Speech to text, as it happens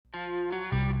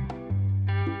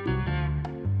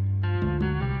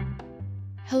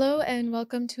Hello and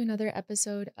welcome to another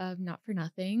episode of Not for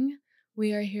Nothing.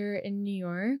 We are here in New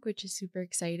York, which is super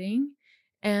exciting.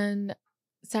 And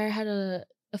Sarah had a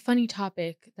funny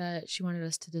topic that she wanted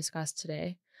us to discuss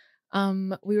today.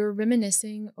 We were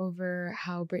reminiscing over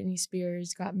how Britney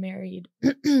Spears got married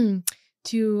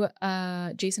to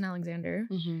Jason Alexander.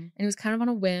 And it was kind of on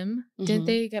a whim. Didn't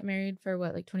they get married for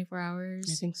what, like 24 hours?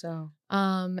 I think so.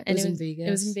 And It was in Vegas.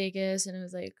 It was in Vegas, and it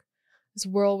was like this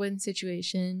whirlwind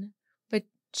situation. But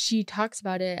she talks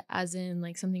about it as in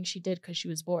like something she did because she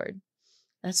was bored.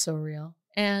 That's so real.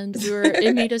 And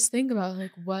it made us think about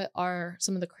like what are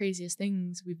some of the craziest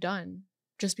things we've done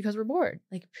just because we're bored.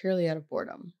 Like purely out of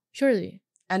boredom. Surely.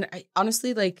 And I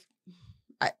honestly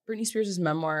Britney Spears'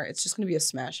 memoir, it's just going to be a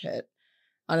smash hit.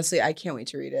 Honestly, I can't wait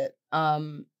to read it.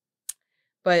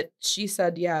 But she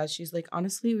said, yeah, she's like,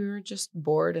 honestly, we were just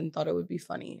bored and thought it would be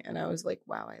funny. And I was like,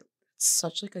 wow, it's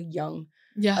such like a young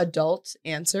adult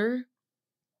answer.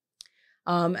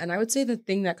 And I would say the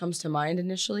thing that comes to mind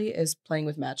initially is playing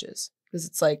with matches. Because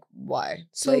it's like, why?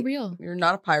 So like, real. You're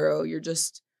not a pyro. You're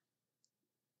just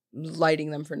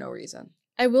lighting them for no reason.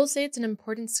 I will say it's an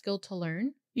important skill to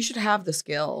learn. You should have the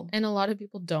skill. And a lot of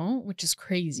people don't, which is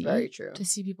crazy. Very true. To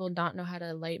see people not know how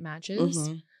to light matches.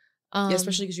 Mm-hmm. Yeah,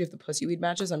 especially because you have the pussy weed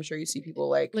matches. I'm sure you see people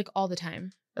like all the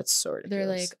time. That's sort of They're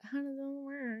like, how does that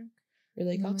work? You're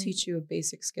like, I'll teach you a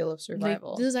basic skill of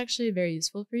survival. Like, this is actually very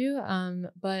useful for you.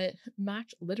 But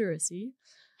match literacy.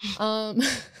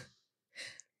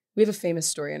 We have a famous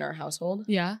story in our household.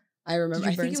 Yeah. I remember.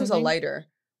 I think it was a lighter,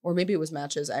 or maybe it was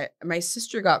matches. My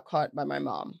sister got caught by my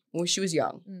mom when she was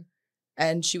young,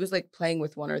 and she was like playing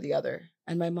with one or the other.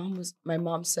 And my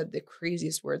mom said the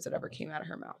craziest words that ever came out of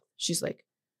her mouth. She's like,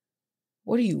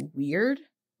 "What are you, weird?"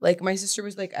 Like my sister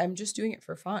was like, "I'm just doing it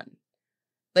for fun."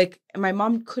 Like, and my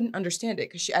mom couldn't understand it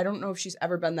because I don't know if she's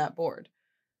ever been that bored,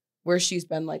 where she's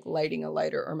been like lighting a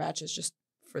lighter or matches just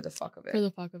for the fuck of it. For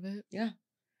the fuck of it. Yeah.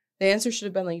 The answer should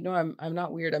have been like, no, I'm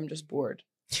not weird. I'm just bored.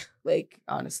 Like,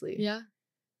 honestly. Yeah.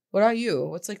 What about you?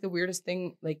 What's like the weirdest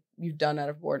thing like you've done out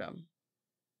of boredom?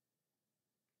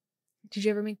 Did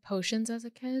you ever make potions as a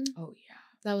kid? Oh yeah.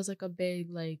 That was like a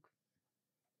big like,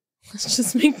 let's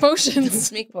just make potions.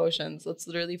 Let's make potions. Let's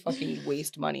literally fucking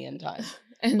waste money and time.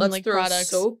 And let's like throw products.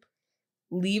 Soap,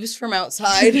 leaves from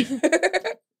outside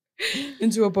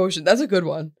into a potion. That's a good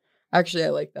one. Actually, I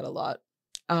like that a lot.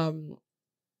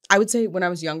 I would say when I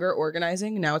was younger,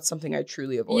 organizing. Now it's something I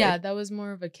truly avoid. Yeah, that was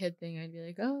more of a kid thing. I'd be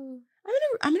like, oh,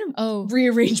 I'm gonna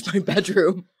rearrange my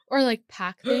bedroom or like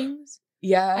pack things.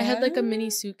 Yeah, I had like a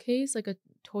mini suitcase, like a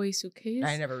toy suitcase.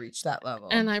 I never reached that level,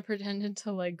 and I pretended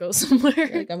to like go somewhere.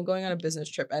 Like I'm going on a business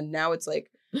trip, and now it's like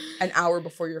an hour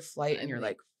before your flight, and you're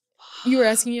like, you were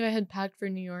asking me if I had packed for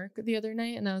New York the other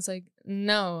night, and I was like,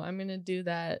 no, I'm gonna do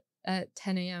that at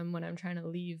 10 a.m. when I'm trying to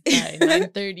leave by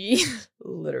 9:30.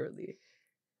 Literally.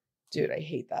 Dude, I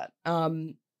hate that.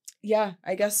 Yeah,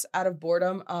 I guess out of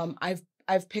boredom, I've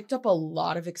picked up a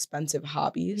lot of expensive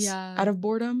hobbies out of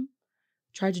boredom.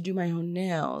 Tried to do my own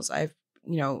nails. I've,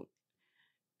 what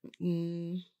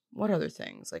other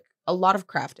things? Like a lot of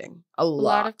crafting. A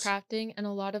lot of crafting and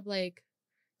a lot of like,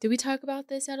 did we talk about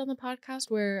this yet on the podcast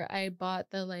where I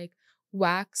bought the like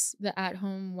the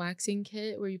at-home waxing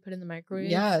kit where you put in the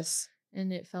microwave? Yes.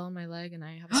 And it fell on my leg, and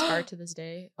I have a scar to this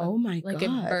day. Oh my God. Like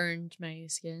it burned my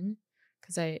skin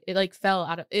because it like fell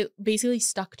out of it, basically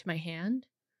stuck to my hand,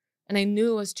 and I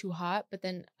knew it was too hot, but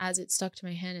then as it stuck to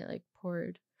my hand, it like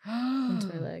poured into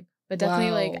my leg. But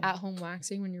definitely like at home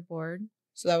waxing when you're bored.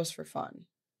 So that was for fun.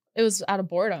 It was out of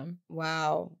boredom.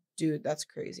 Wow, dude, that's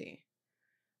crazy.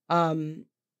 I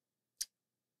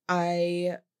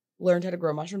learned how to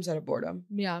grow mushrooms out of boredom.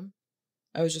 Yeah.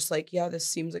 I was just like, yeah, this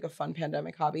seems like a fun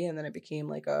pandemic hobby. And then it became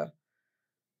like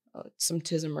some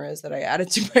tism that I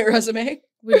added to my resume.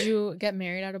 Would you get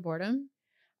married out of boredom?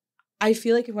 I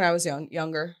feel like when I was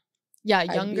younger. Yeah,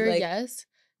 younger, like, yes.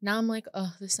 Now I'm like,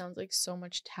 oh, this sounds like so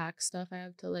much tax stuff I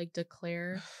have to like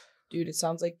declare. Dude, it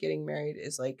sounds like getting married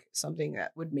is like something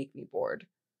that would make me bored.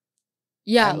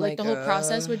 Yeah, like the whole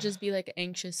process would just be like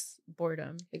anxious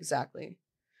boredom. Exactly.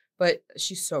 But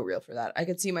she's so real for that. I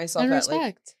could see myself at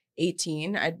like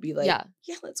 18, I'd be like, yeah,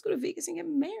 let's go to Vegas and get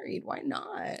married. Why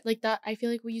not? Like that, I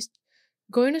feel like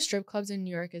going to strip clubs in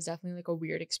New York is definitely like a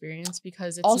weird experience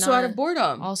because it's also out of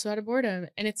boredom.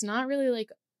 And it's not really like,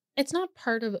 it's not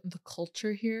part of the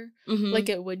culture here like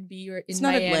it would be or in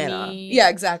Miami. Atlanta. Yeah,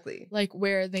 exactly. Like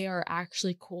where they are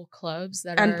actually cool clubs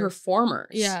that are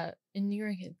performers. Yeah, in New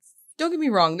York don't get me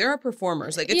wrong, there are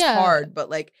performers. Like it's hard, but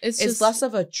like it's less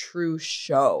of a true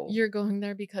show. You're going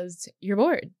there because you're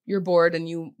bored. You're bored and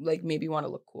you like maybe want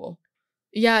to look cool.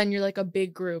 Yeah, and you're like a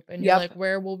big group, and you're like,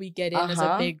 where will we get in as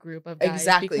a big group of guys?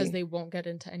 Exactly. Because they won't get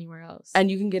into anywhere else.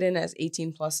 And you can get in as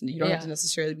 18 plus, and you don't have to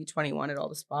necessarily be 21 at all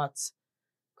the spots.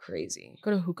 Crazy.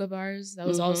 Go to hookah bars. That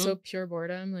was also pure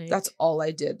boredom. Like, that's all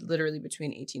I did, literally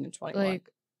between 18 and 21. Like,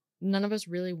 none of us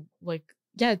really, like,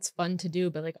 yeah, it's fun to do,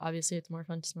 but, like, obviously it's more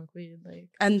fun to smoke weed. Like,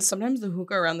 and sometimes the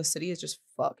hookah around the city is just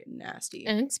fucking nasty.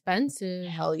 And expensive.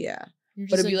 Hell yeah.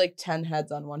 But it'd be like 10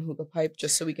 heads on one hookah pipe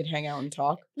just so we could hang out and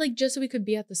talk. Like, just so we could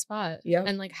be at the spot. Yeah.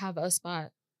 And, like, have a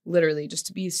spot. Literally, just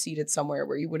to be seated somewhere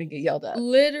where you wouldn't get yelled at.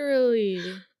 Literally.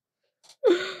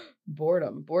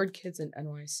 Boredom. Bored kids in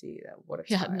NYC. What a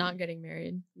time. Yeah, not getting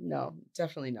married. No,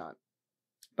 definitely not.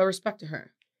 But respect to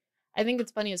her. I think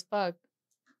it's funny as fuck.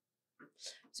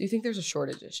 So you think there's a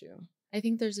shortage issue? I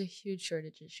think there's a huge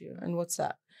shortage issue. And what's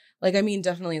that? Like, I mean,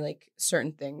 definitely, like,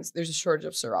 certain things. There's a shortage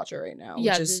of sriracha right now,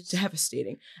 which is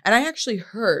devastating. And I actually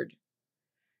heard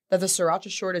that the sriracha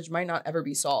shortage might not ever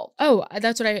be solved. Oh,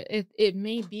 that's what it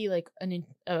may be, like, a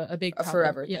big problem. A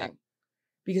forever thing.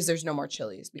 Because there's no more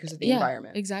chilies because of the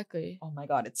environment. Exactly. Oh, my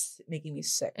God. It's making me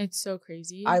sick. It's so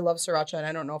crazy. I love sriracha, and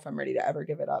I don't know if I'm ready to ever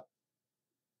give it up.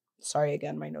 Sorry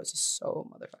again. My nose is so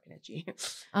motherfucking itchy.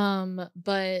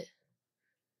 But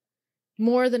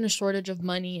more than a shortage of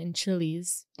money and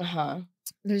chilies,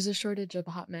 there's a shortage of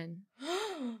hot men.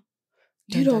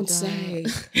 You don't say.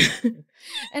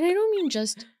 And I don't mean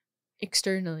just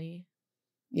externally.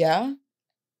 Yeah?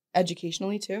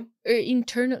 Educationally too? Or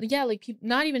internally. Yeah, like people,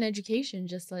 not even education,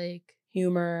 just like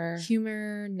humor,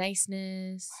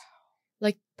 niceness.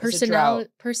 Like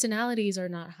personalities are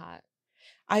not hot.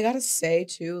 I gotta say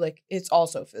too, like, it's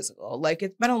also physical. Like,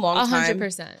 it's been a long time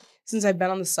 100% since I've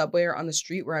been on the subway or on the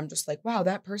street where I'm just like, wow,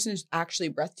 that person is actually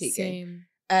breathtaking. Same.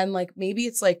 And like, maybe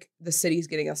it's like the city's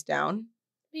getting us down.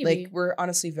 Maybe. Like, we're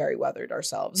honestly very weathered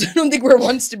ourselves. I don't think we're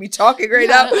ones to be talking right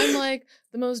now. I'm like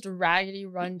the most raggedy,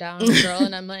 rundown girl,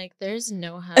 and I'm like, there's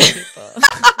no hot people.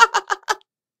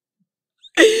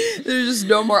 There's just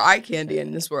no more eye candy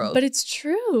in this world. But it's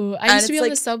true. I used to be on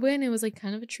the subway, and it was like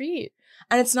kind of a treat.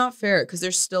 And it's not fair because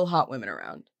there's still hot women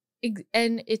around.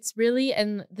 And it's really,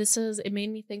 and it made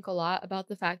me think a lot about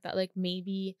the fact that, like,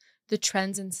 maybe the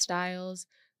trends and styles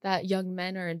that young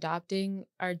men are adopting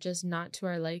are just not to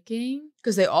our liking.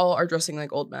 Because they all are dressing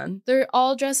like old men. They're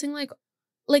all dressing like,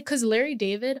 because Larry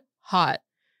David, hot.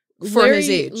 For his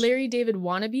age. Larry David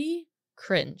wannabe,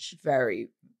 cringe. Very,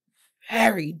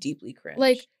 very deeply cringe.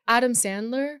 Like, Adam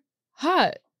Sandler,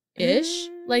 hot-ish.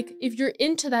 Like, if you're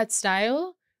into that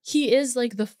style, he is,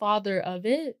 like, the father of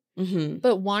it. Mm-hmm.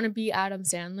 But wannabe Adam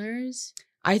Sandlers.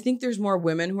 I think there's more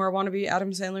women who are wannabe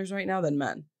Adam Sandlers right now than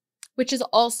men. Which is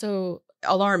also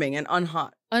alarming and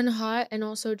unhot. Unhot, and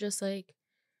also just like,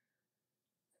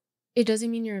 it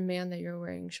doesn't mean you're a man that you're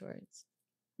wearing shorts.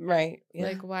 Right. Yeah.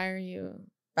 Like, why are you?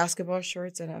 Basketball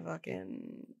shorts and a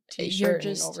fucking t-shirt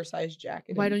and an oversized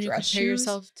jacket. Why don't you compare shoes?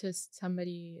 yourself to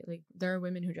somebody, like, there are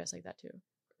women who dress like that too.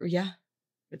 Yeah.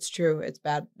 It's true. It's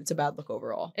bad. It's a bad look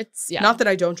overall. It's, not that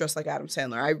I don't dress like Adam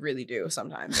Sandler. I really do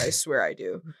sometimes. I swear I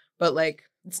do. But, like,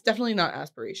 it's definitely not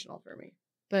aspirational for me.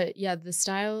 But yeah, the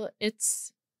style,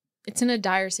 it's in a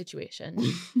dire situation.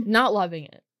 Not loving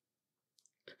it.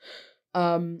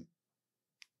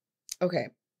 Okay.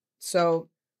 So,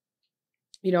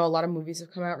 you know, a lot of movies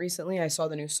have come out recently. I saw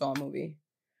the new Saw movie.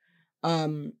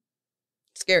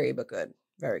 Scary but good.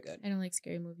 Very good. I don't like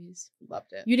scary movies.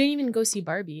 Loved it. You didn't even go see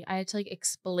Barbie. I had to, like,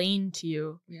 explain to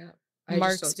you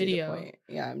Mark's video.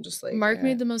 Yeah, I'm just like, Mark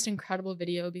made the most incredible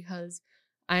video because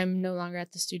I'm no longer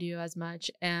at the studio as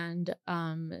much, and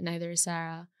neither is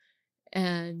Sarah.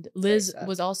 And Liz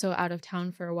was also out of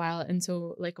town for a while, and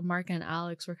so, like, Mark and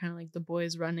Alex were kind of like the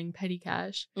boys running petty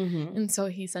cash. Mm-hmm. And so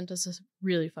he sent us this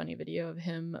really funny video of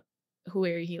him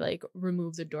where he, like,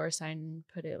 removed the door sign and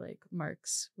put it, like,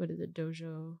 Mark's, what is it,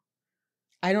 dojo?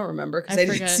 I don't remember because I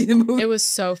didn't see the movie. It was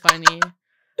so funny.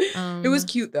 It was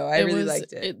cute though. I really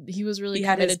liked it. He was really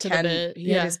committed to the bit. He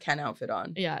had his Ken outfit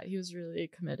on. Yeah, he was really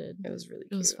committed. It was really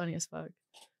cute. It was funny as fuck.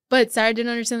 But Sarah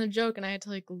didn't understand the joke, and I had to,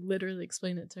 like, literally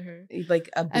explain it to her. Like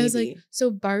a baby. I was like,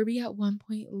 so Barbie at one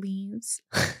point leaves,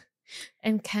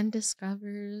 and Ken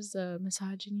discovers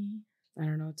misogyny. I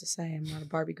don't know what to say. I'm not a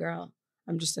Barbie girl.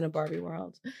 I'm just in a Barbie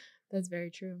world. That's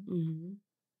very true. Mm-hmm.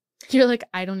 You're like,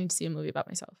 I don't need to see a movie about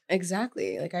myself.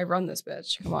 Exactly. Like, I run this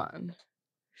bitch. Come on.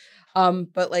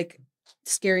 But, like,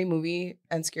 scary movie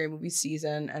and scary movie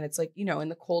season, and it's like, you know, in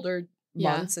the colder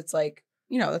months, it's like,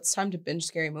 you know, it's time to binge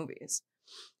scary movies.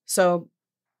 So,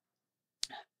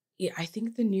 yeah, I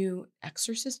think the new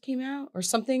Exorcist came out or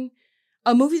something,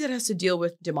 a movie that has to deal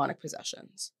with demonic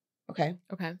possessions. Okay.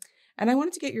 Okay. And I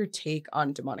wanted to get your take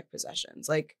on demonic possessions.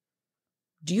 Like,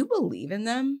 do you believe in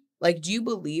them? Like, do you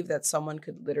believe that someone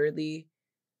could literally,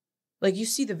 like, you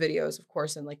see the videos, of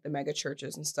course, in like the mega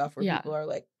churches and stuff where people are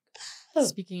like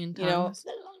speaking in tongues,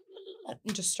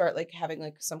 and just start like having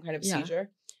like some kind of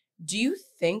seizure. Do you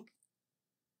think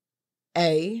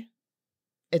A,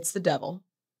 it's the devil,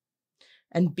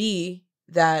 and B,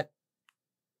 that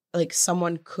like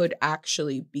someone could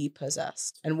actually be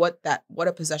possessed, and what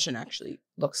a possession actually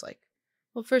looks like?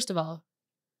 Well, first of all,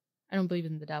 I don't believe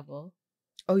in the devil.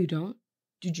 Oh, you don't?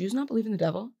 Do Jews not believe in the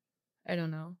devil? I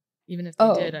don't know. Even if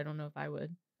they did, I don't know if I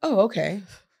would. Oh, okay.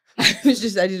 I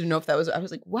didn't know if that was, I was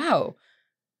like, wow.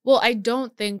 Well, I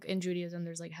don't think in Judaism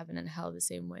there's like heaven and hell the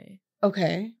same way.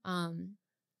 Okay.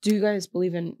 Do you guys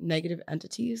believe in negative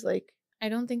entities? Like, I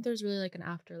don't think there's really like an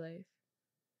afterlife.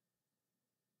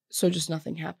 So just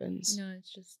nothing happens. No,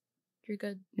 it's just you're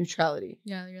good. Neutrality.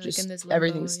 Yeah, you're just like in this limbo,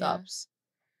 everything stops.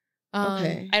 Yeah.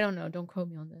 Okay. I don't know. Don't quote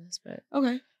me on this, but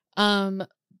okay.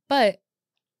 But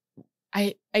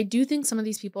I do think some of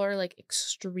these people are like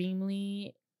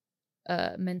extremely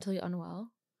mentally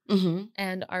unwell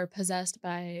and are possessed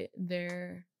by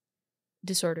their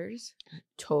disorders. I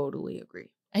totally agree.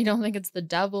 I don't think it's the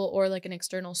devil or like an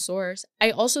external source.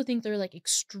 I also think they're like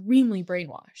extremely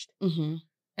brainwashed.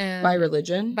 And by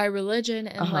religion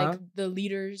and like the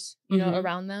leaders, you know,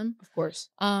 around them. Of course.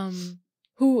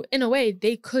 Who in a way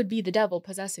they could be the devil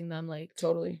possessing them, like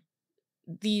totally.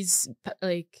 These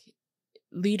like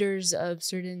leaders of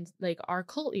certain like our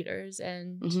cult leaders,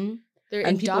 and they're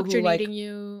indoctrinating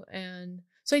you, and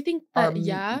so I think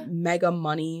that mega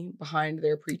money behind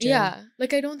their preaching. Yeah,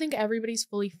 like I don't think everybody's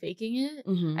fully faking it.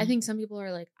 I think some people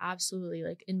are like absolutely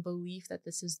like in belief that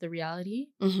this is the reality,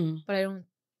 but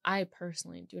I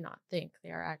personally do not think they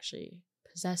are actually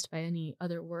possessed by any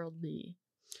otherworldly.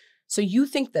 So you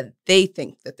think that they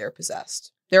think that they're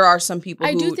possessed? There are some people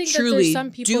who truly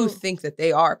do think that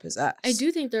they are possessed. I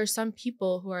do think there are some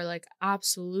people who are like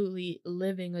absolutely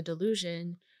living a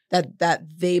delusion that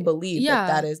they believe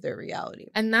that is their reality,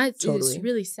 and that is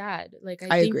really sad. Like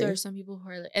I think there are some people who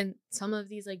are, and some of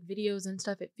these like videos and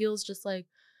stuff, it feels just like,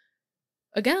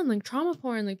 again, like trauma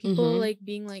porn, like people like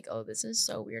being like, oh, this is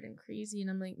so weird and crazy, and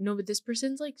I'm like, no, but this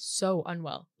person's like so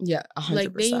unwell. Yeah, 100%.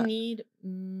 Like they need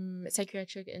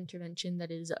psychiatric intervention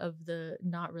that is of the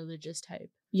not religious type.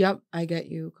 Yep, I get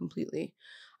you completely.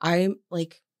 I'm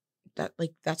like that.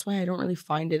 Like that's why I don't really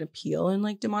find an appeal in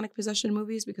like demonic possession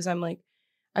movies, because I'm like,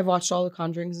 I've watched all the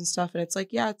Conjurings and stuff, and it's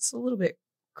like, yeah, it's a little bit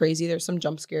crazy. There's some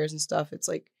jump scares and stuff. It's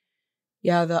like,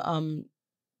 yeah, the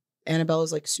Annabelle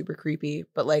is like super creepy,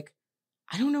 but like,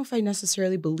 I don't know if I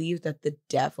necessarily believe that the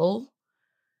devil,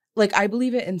 like I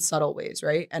believe it in subtle ways,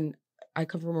 right? And I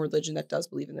come from a religion that does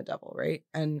believe in the devil, right?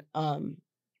 And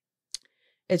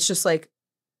it's just like,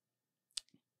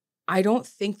 I don't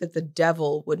think that the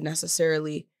devil would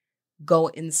necessarily go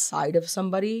inside of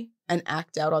somebody and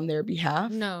act out on their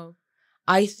behalf. No.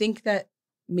 I think that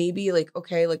maybe like,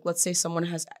 okay, like let's say someone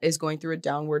is going through a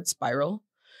downward spiral,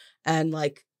 and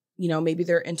like, you know, maybe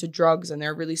they're into drugs and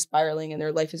they're really spiraling and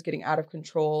their life is getting out of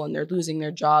control and they're losing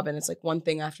their job, and it's like one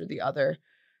thing after the other.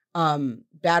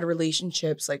 Bad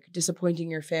relationships, like disappointing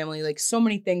your family, like so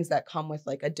many things that come with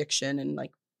like addiction and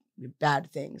like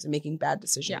bad things and making bad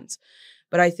decisions. Yeah.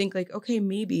 But I think like, okay,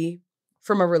 maybe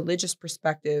from a religious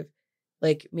perspective,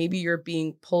 like maybe you're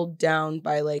being pulled down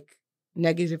by like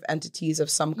negative entities of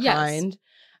some kind,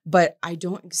 but I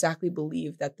don't exactly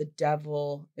believe that the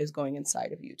devil is going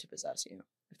inside of you to possess you,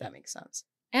 if that makes sense.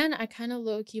 And I kind of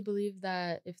low-key believe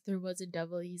that if there was a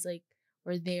devil, he's like,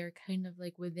 or they're kind of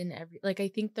like within every, like I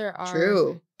think there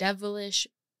are devilish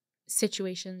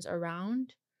situations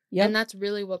around. Yeah. And that's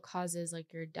really what causes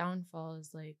like your downfall,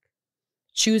 is like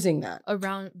choosing that,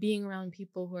 being around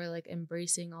people who are like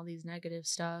embracing all these negative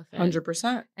stuff.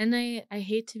 100%. And I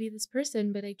hate to be this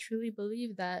person, but I truly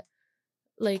believe that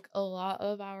like a lot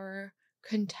of our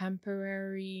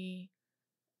contemporary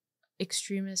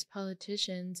extremist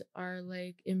politicians are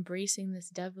like embracing this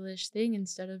devilish thing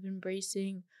instead of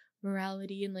embracing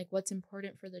morality and like what's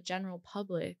important for the general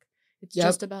public. It's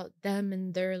just about them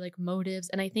and their like motives,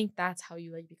 and I think that's how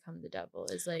you like become the devil,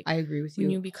 is like, I agree with you,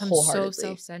 when you become so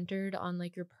self-centered on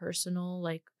like your personal,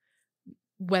 like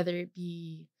whether it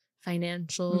be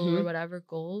financial or whatever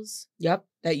goals. Yep,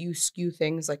 that you skew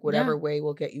things like whatever way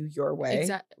will get you your way.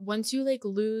 Exactly. Once you like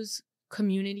lose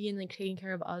community and like taking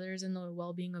care of others and the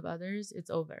well-being of others, it's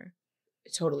over.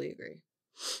 I totally agree.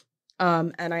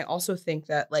 And I also think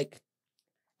that like,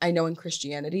 I know in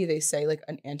Christianity they say like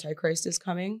an antichrist is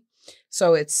coming.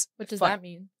 So it's, what does that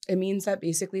mean? It means that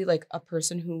basically like a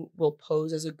person who will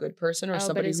pose as a good person, or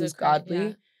somebody who's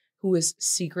godly, who is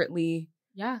secretly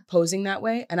posing that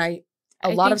way. And I a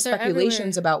lot of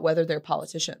speculations about whether they're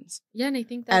politicians. Yeah, and I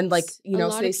think that's and like, you know,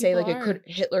 so they say like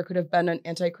Hitler could have been an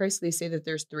antichrist. They say that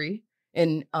there's 3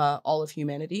 in all of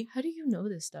humanity. How do you know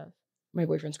this stuff? My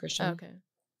boyfriend's Christian. Oh, okay.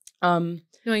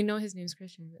 No, I know his name's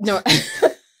Christian. No.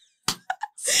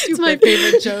 It's my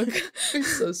favorite joke. You're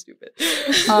so stupid.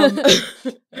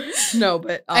 No,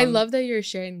 but I love that you're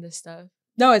sharing this stuff.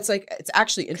 No, it's like, it's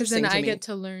actually interesting. Because then I get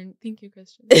to learn. Thank you,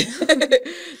 Christian.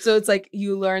 So it's like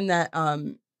you learn that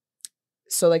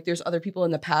so like there's other people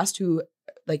in the past who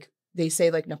like they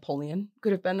say like Napoleon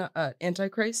could have been an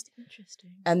antichrist.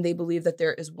 Interesting. And they believe that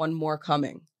there is one more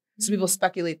coming. So people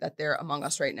speculate that they're among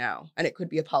us right now, and it could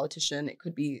be a politician, it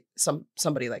could be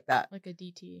somebody like that, like a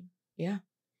DT. Yeah,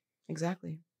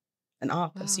 exactly, an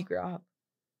op, a secret op.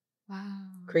 Wow,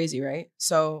 crazy, right?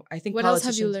 So I think what else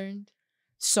have you learned?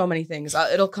 So many things.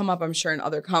 It'll come up, I'm sure, in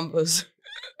other combos.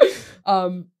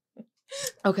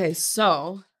 Okay,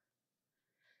 so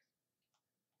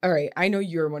all right, I know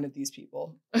you're one of these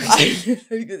people.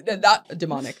 Not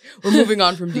demonic. We're moving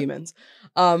on from demons.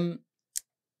 All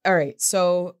right,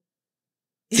 so.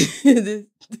 This is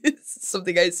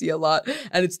something I see a lot,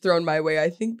 and it's thrown my way, I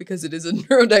think, because it is a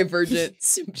neurodivergent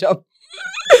symptom.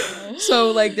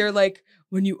 So, like, they're like,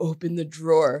 when you open the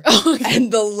drawer,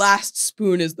 and the last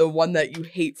spoon is the one that you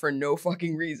hate for no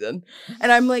fucking reason.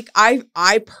 And I'm like,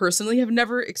 I personally have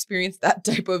never experienced that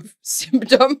type of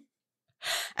symptom.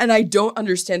 And I don't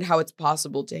understand how it's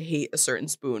possible to hate a certain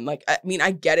spoon. Like, I mean,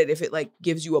 I get it if it, like,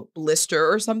 gives you a blister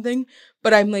or something,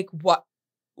 but I'm like,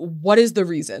 what is the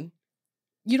reason?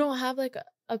 You don't have like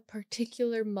a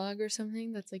particular mug or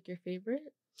something that's like your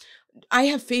favorite? I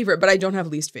have favorite, but I don't have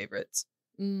least favorites.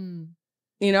 You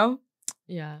know?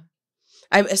 Yeah.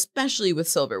 I'm especially with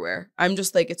silverware. I'm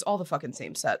just like, it's all the fucking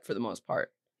same set for the most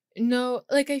part. No,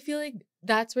 like I feel like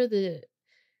that's where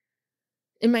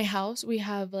in my house we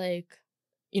have like,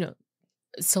 you know,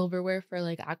 silverware for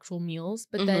like actual meals,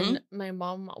 but then my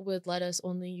mom would let us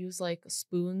only use like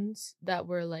spoons that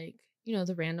were like, you know,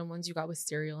 the random ones you got with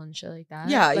cereal and shit like that.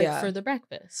 Yeah, like for the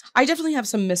breakfast. I definitely have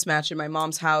some mismatch in my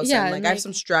mom's house. Yeah, and like I have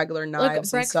some straggler knives like and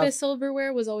breakfast stuff.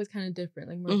 silverware was always kind of different,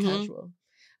 like more casual.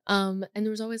 And there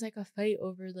was always like a fight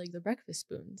over like the breakfast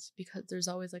spoons because there's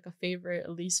always like a favorite,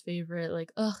 a least favorite,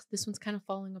 like, ugh, this one's kind of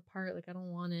falling apart, like I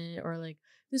don't want it, or like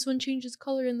this one changes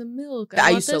color in the milk. I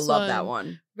used to love that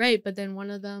one. Right, but then one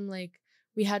of them, like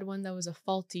we had one that was a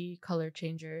faulty color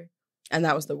changer. And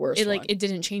that was the worst. It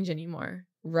didn't change anymore.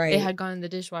 Right. It had gone in the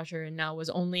dishwasher and now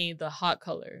was only the hot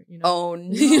color, you know. Oh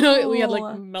no. You know, we had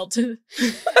like melted.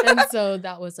 And so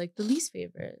that was like the least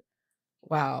favorite.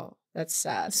 Wow. That's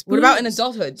sad. What about in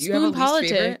adulthood? Do you have a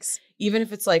least favorite? Even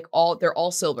if it's like they're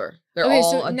all silver. They're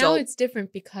all so adult. Now it's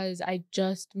different because I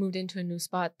just moved into a new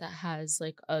spot that has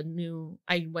like I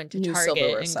went to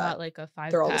Target and got like a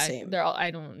 5-pack. They're all the same. I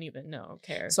don't even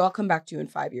care. So I'll come back to you in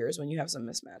 5 years when you have some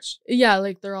mismatch. Yeah,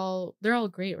 like they're all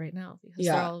great right now because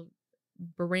they're all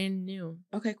brand new.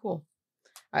 Okay, cool.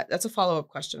 That's a follow-up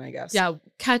question, I guess. Yeah,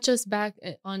 catch us back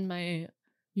on my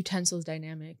utensils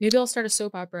dynamic. Maybe I'll start a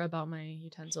soap opera about my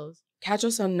utensils. Catch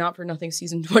us on Not For Nothing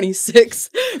season 26.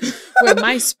 Where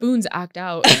my spoons act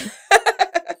out.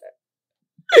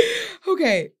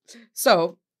 Okay.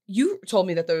 So you told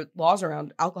me that the laws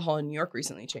around alcohol in New York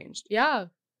recently changed. Yeah.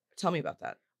 Tell me about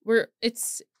that.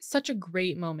 It's such a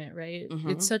great moment, right?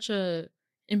 It's such a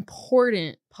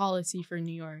important policy for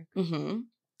New York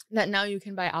that now you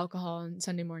can buy alcohol on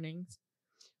Sunday mornings.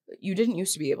 You didn't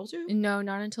used to be able to? No,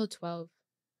 not until 12.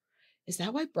 Is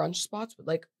that why brunch spots would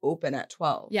like open at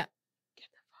 12? Yeah. Get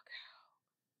the fuck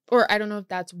out. Or I don't know if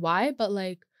that's why, but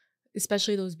like,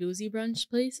 especially those boozy brunch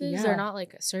places, they're not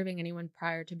like serving anyone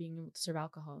prior to being able to serve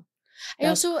alcohol. I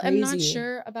also am not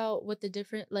sure about what the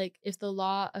different, like if the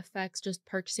law affects just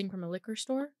purchasing from a liquor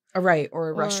store. Right.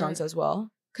 Or restaurants as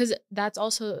well. Because that's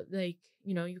also like,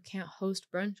 you know, you can't host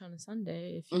brunch on a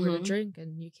Sunday if you were to drink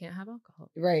and you can't have alcohol.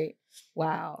 Right.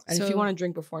 Wow. And if you want to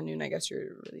drink before noon, I guess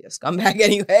you're really a scumbag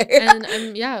anyway. And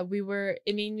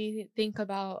it made me think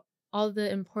about all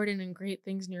the important and great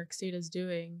things New York State is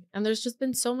doing. And there's just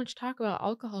been so much talk about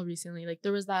alcohol recently. Like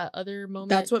there was that other moment.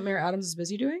 That's what Mayor Adams is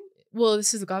busy doing? Well,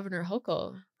 this is Governor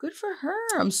Hochul. Good for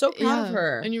her. I'm so proud of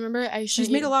her. And you remember she's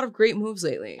made a lot of great moves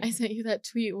lately. I sent you that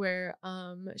tweet where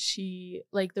she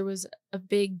like there was a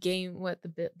big game with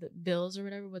the Bills or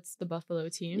whatever. What's the Buffalo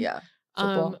team? Yeah.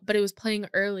 Football. But it was playing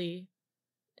early,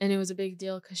 and it was a big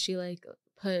deal because she like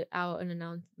put out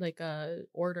a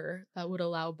order that would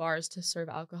allow bars to serve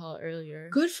alcohol earlier.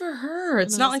 Good for her.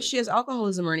 It's not like she has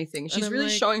alcoholism or anything. She's really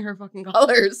showing her fucking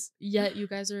colors. Yet you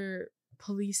guys are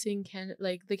policing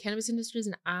the cannabis industry is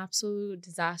an absolute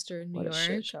disaster in New York. What a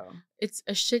shit show. It's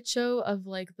a shit show of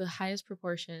like the highest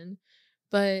proportion.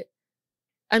 But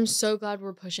I'm so glad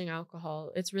we're pushing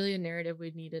alcohol. It's really a narrative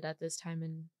we needed at this time.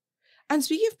 And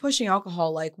speaking of pushing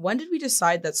alcohol, like, when did we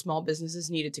decide that small businesses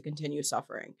needed to continue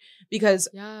suffering? Because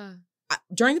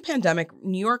during the pandemic,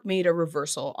 New York made a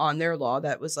reversal on their law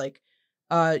that was like,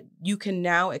 you can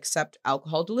now accept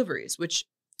alcohol deliveries, which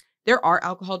there are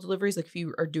alcohol deliveries, like if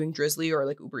you are doing Drizzly or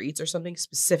like Uber Eats or something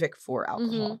specific for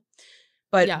alcohol.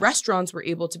 But restaurants were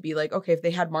able to be like, okay, if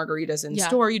they had margaritas in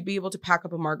store, you'd be able to pack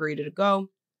up a margarita to go.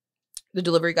 The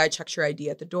delivery guy checks your ID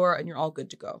at the door and you're all good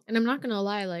to go. And I'm not going to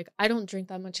lie, like, I don't drink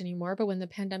that much anymore. But when the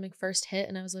pandemic first hit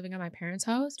and I was living at my parents'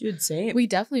 house. Dude, same. We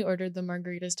definitely ordered the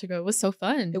margaritas to go. It was so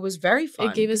fun. It was very fun.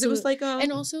 It gave us, it was like a.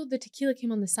 And also the tequila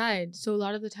came on the side. So a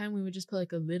lot of the time we would just put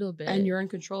like a little bit. And you're in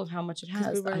control of how much it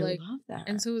has. We were I like, love that.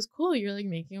 And so it was cool. You're like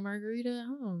making a margarita at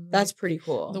home. Like, that's pretty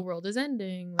cool. The world is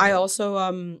ending. Like, I also,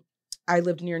 I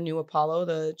lived near New Apollo,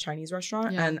 the Chinese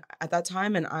restaurant. And at that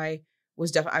time, and I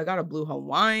got a Blue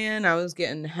Hawaiian. I was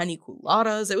getting Henny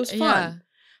Coladas. It was fun. Yeah.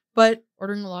 But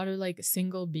ordering a lot of like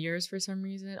single beers for some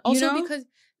reason. Also because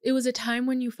it was a time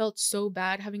when you felt so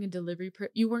bad having a delivery.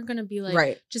 You weren't going to be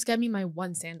like, just get me my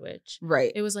one sandwich.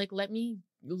 Right. It was like, let me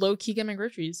low key get my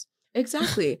groceries.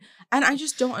 Exactly. And I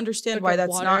just don't understand why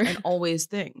that's not an always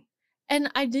thing.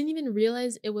 And I didn't even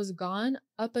realize it was gone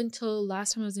up until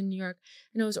last time I was in New York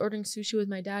and I was ordering sushi with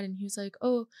my dad and he was like,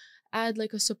 oh, add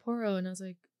like a Sapporo. And I was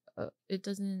like, it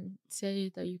doesn't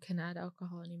say that you can add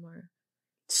alcohol anymore.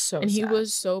 So and he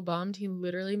was so bummed. He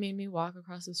literally made me walk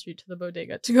across the street to the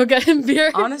bodega to go get him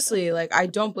beer. Honestly, like, I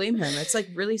don't blame him. It's like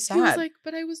really sad. He was like,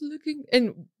 but I was looking,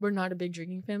 and we're not a big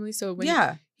drinking family, so when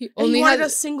he only wanted a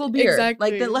single beer,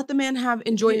 like that, let the man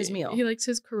enjoy his meal. He likes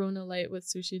his Corona Light with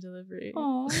sushi delivery.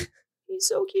 Oh, he's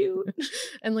so cute.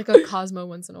 And like a Cosmo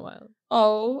once in a while.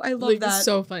 Oh, I love that. It's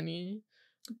so funny.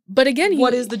 But again,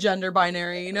 what is the gender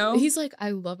binary, you know? He's like, I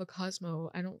love a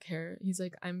Cosmo. I don't care. He's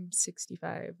like, I'm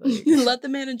 65. Like, let the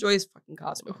man enjoy his fucking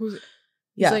Cosmo.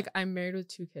 He's like, I'm married with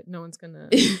 2 kids. No one's gonna.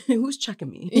 Who's checking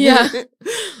me? Yeah.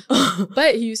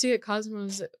 But he used to get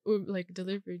Cosmos like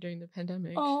delivery during the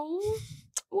pandemic. Oh,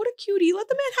 what a cutie! Let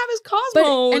the man have his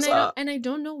Cosmos. And I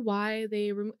don't know why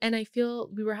they. And I feel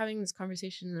we were having this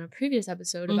conversation in a previous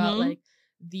episode about like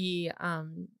the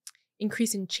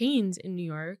increase in chains in New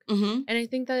York. And I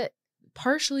think that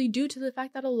partially due to the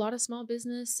fact that a lot of small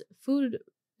business food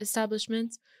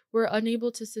establishments were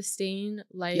unable to sustain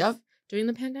life during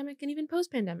the pandemic and even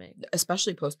post-pandemic.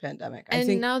 Especially post-pandemic. And I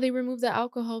think now they remove the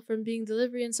alcohol from being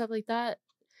delivery and stuff like that.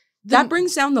 That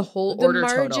brings down the whole order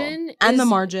total. And the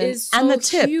margin is so and the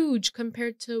tip. Huge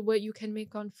compared to what you can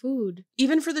make on food.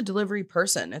 Even for the delivery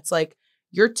person, it's like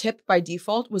your tip by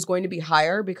default was going to be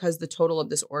higher because the total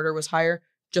of this order was higher.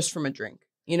 Just from a drink,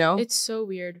 you know? It's so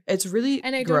weird. It's really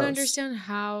and I gross. Don't understand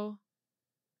how,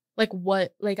 like,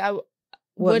 what, like,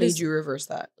 what made you reverse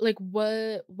that? Like,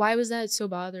 why was that so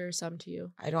bothersome to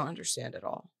you? I don't understand at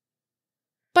all.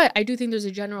 But I do think there's a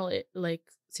general, like,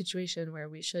 situation where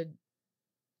we should,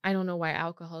 I don't know why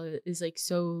alcohol is, like,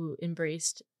 so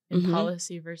embraced in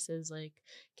policy versus, like,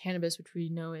 cannabis, which we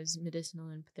know is medicinal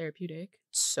and therapeutic.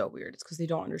 It's so weird. It's because they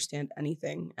don't understand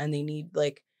anything and they need,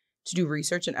 like, to do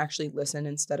research and actually listen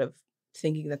instead of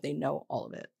thinking that they know all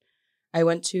of it. I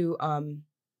went to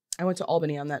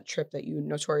Albany on that trip that you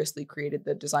notoriously created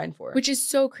the design for. Which is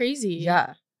so crazy.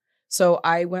 Yeah. So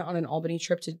I went on an Albany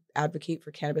trip to advocate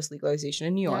for cannabis legalization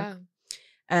in New York. Yeah.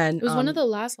 And it was one of the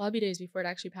last lobby days before it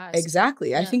actually passed.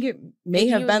 Exactly. Yeah. I think it may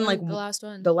have been like the last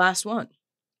one. The last one.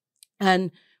 And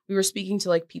we were speaking to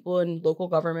like people in local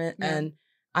government. Yeah. And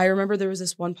I remember there was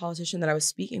this one politician that I was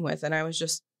speaking with and I was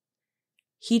just,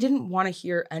 he didn't want to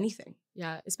hear anything.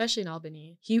 Yeah, especially in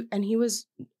Albany. He was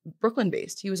Brooklyn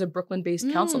based. He was a Brooklyn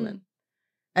based councilman.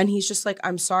 And he's just like,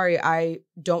 I'm sorry, I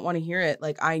don't want to hear it.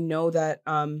 Like, I know that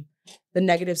the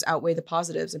negatives outweigh the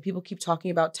positives. And people keep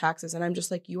talking about taxes. And I'm just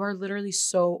like, you are literally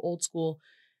so old school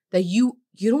that you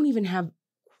don't even have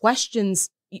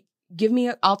questions.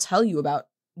 I'll tell you about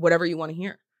whatever you want to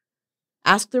hear.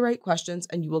 Ask the right questions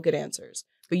and you will get answers.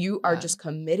 But you are just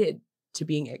committed to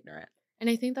being ignorant. And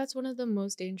I think that's one of the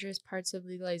most dangerous parts of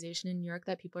legalization in New York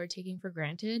that people are taking for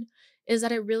granted is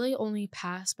that it really only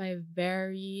passed by a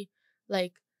very,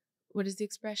 like, what is the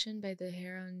expression? By the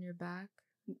hair on your back?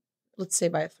 Let's say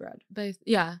by a thread.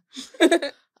 Yeah.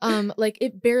 Like,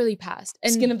 it barely passed.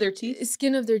 And skin of their teeth?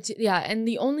 Skin of their teeth, yeah. And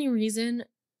the only reason,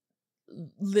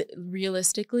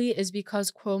 realistically, is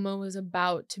because Cuomo was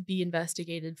about to be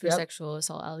investigated for sexual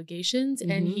assault allegations.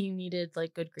 And he needed,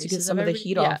 like, good graces. To get some of the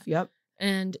heat off, yep.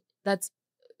 And that's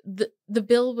the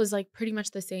bill was like pretty much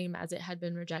the same as it had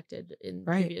been rejected in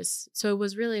previous. So it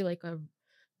was really like a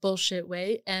bullshit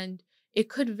way. And it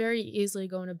could very easily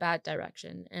go in a bad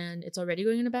direction, and it's already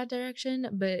going in a bad direction,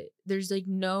 but there's like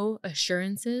no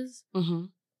assurances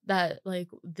that like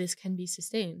this can be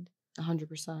sustained.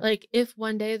 100%. Like if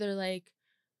one day they're like,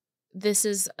 this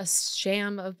is a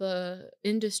sham of a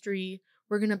industry,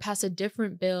 we're going to pass a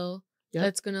different bill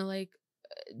that's going to like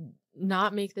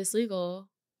not make this legal.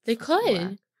 They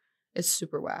could. It's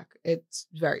super whack. It's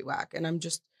very whack. And I'm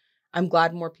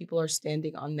glad more people are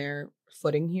standing on their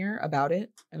footing here about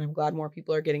it. And I'm glad more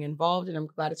people are getting involved. And I'm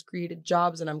glad it's created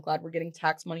jobs. And I'm glad we're getting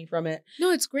tax money from it.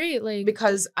 No, it's great. Like,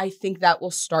 because I think that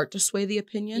will start to sway the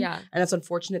opinion. Yeah. And it's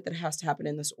unfortunate that it has to happen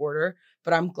in this order.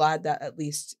 But I'm glad that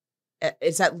it's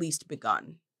at least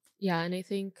begun. Yeah. And I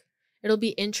think it'll be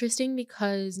interesting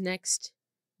because next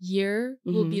year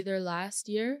will be their last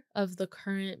year of the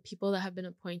current people that have been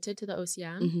appointed to the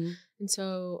OCM. And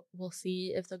so we'll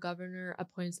see if the governor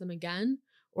appoints them again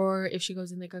or if she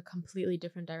goes in like a completely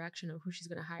different direction of who she's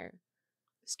going to hire.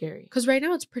 Scary. Because right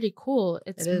now it's pretty cool.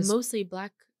 It's mostly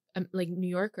Black, like New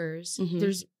Yorkers.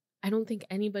 I don't think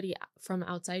anybody from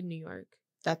outside New York.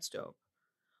 That's dope.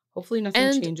 Hopefully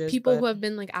nothing changes. And people who have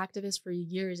been like activists for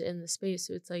years in the space.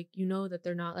 So it's like, you know that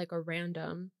they're not like a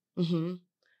random.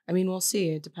 I mean, we'll see.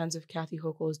 It depends if Kathy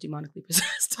Hochul is demonically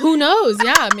possessed. Who knows?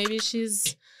 Yeah, maybe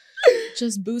she's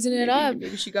just boozing it up.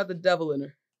 Maybe she got the devil in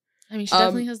her. I mean, she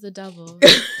definitely has the devil.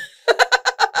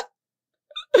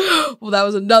 Well, that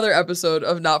was another episode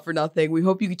of Not For Nothing. We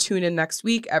hope you tune in next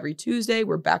week. Every Tuesday,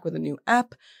 we're back with a new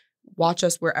ep. Watch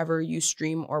us wherever you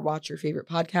stream or watch your favorite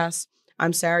podcasts.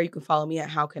 I'm Sarah. You can follow me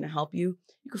at How Can I Help You?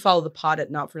 You can follow the pod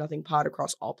at Not For Nothing Pod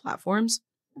across all platforms.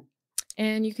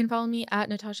 And you can follow me at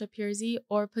Natasha Pierzy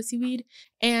or Pussyweed.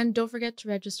 And don't forget to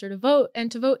register to vote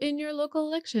and to vote in your local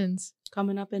elections.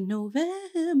 Coming up in November.